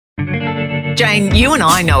Jane, you and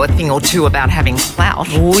I know a thing or two about having clout.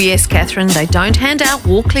 Oh, yes, Catherine. They don't hand out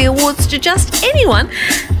Walkley awards to just anyone.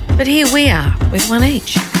 But here we are with one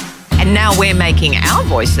each. And now we're making our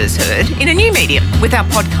voices heard in a new medium with our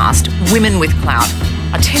podcast, Women with Clout.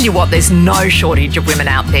 I tell you what, there's no shortage of women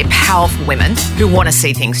out there, powerful women, who want to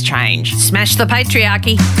see things change. Smash the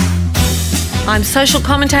patriarchy. I'm social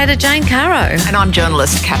commentator Jane Caro. And I'm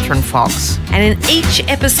journalist Catherine Fox. And in each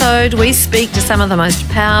episode, we speak to some of the most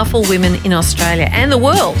powerful women in Australia and the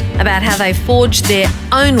world about how they forged their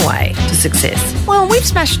own way to success. Well, we've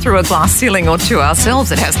smashed through a glass ceiling or two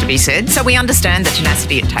ourselves, it has to be said, so we understand the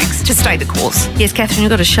tenacity it takes to stay the course. Yes, Catherine,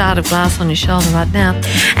 you've got a shard of glass on your shoulder right now.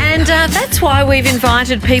 And that's why we've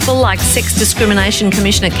invited people like Sex Discrimination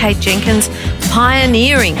Commissioner Kate Jenkins,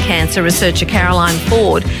 pioneering cancer researcher Caroline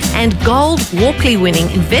Ford, and gold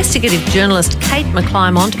Walkley-winning investigative journalist Kate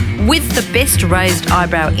McClymont, with the best raised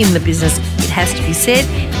eyebrow in the business, it has to be said,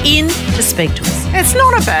 in to speak to us. It's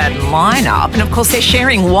not a bad lineup, and of course they're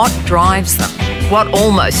sharing what drives them, what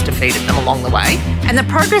almost defeated them along the way, and the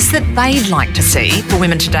progress that they'd like to see for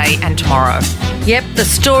women today and tomorrow. Yep, the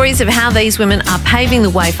stories of how these women are paving the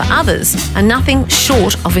way for others are nothing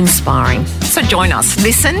short of inspiring. So join us,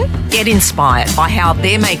 listen, get inspired by how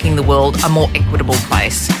they're making the world a more equitable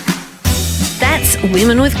place. That's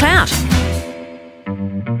Women with Clout.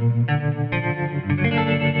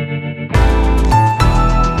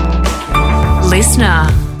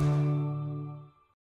 Listener.